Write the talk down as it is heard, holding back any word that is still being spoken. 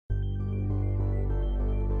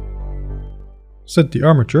Set the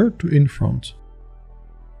armature to in front.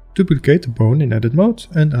 Duplicate the bone in edit mode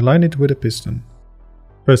and align it with a piston.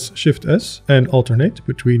 Press Shift S and alternate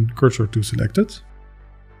between cursor to selected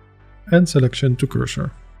and selection to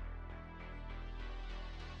cursor.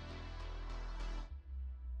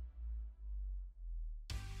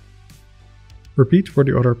 Repeat for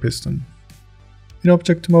the other piston. In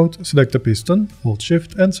object mode, select the piston, hold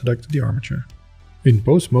Shift and select the armature. In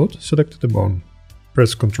pose mode, select the bone.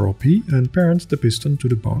 Press Ctrl P and parent the piston to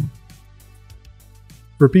the bone.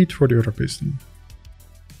 Repeat for the other piston.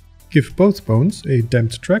 Give both bones a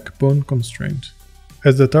damped track bone constraint.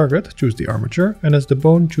 As the target, choose the armature, and as the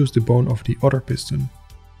bone, choose the bone of the other piston.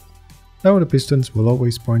 Now the pistons will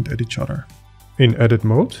always point at each other. In edit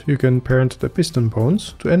mode, you can parent the piston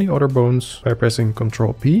bones to any other bones by pressing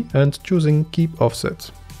Ctrl P and choosing Keep Offset.